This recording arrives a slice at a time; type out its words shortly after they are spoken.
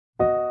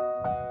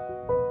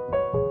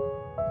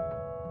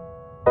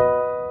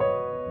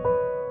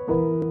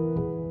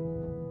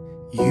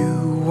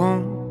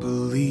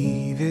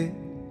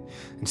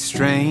And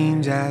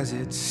strange as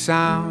it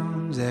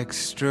sounds,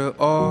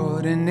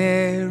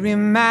 extraordinary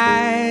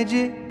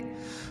magic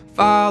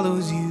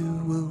follows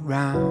you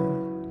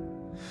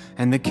around,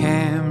 and the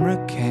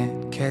camera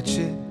can't catch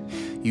it.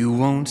 You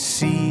won't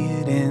see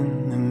it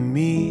in the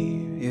mirror.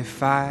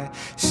 If I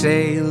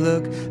say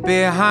look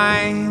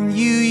behind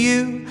you,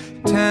 you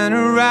turn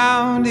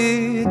around,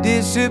 it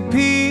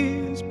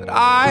disappears. But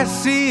I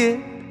see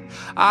it,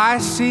 I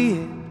see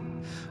it,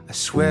 I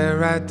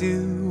swear I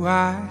do.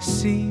 I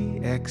see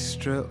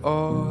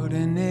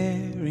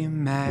extraordinary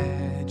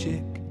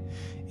magic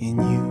in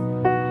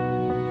you.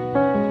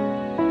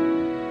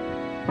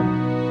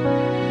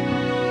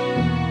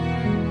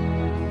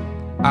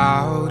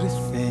 Out of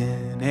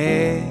thin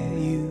air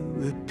you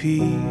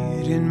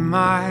appeared in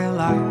my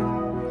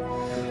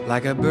life,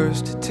 like a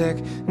burst of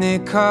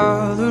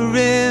technicolor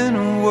in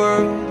a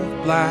world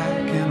of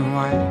black and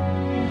white.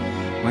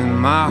 When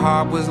my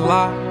heart was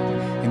locked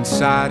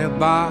inside a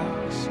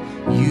box,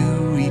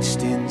 you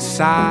reached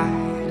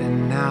inside,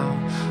 and now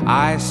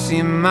I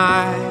see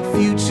my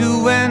future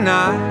when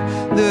I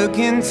look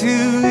into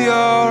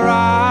your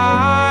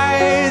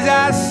eyes.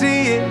 I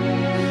see it,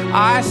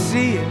 I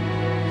see it,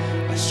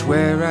 I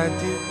swear I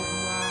do.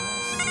 I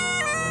see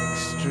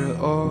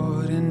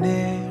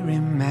extraordinary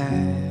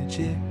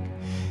magic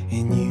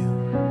in you.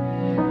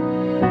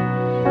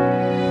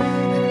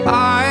 And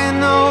I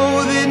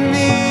know that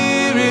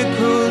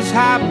miracles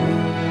happen.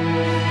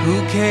 Who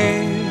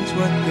cares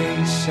what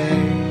they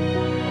say?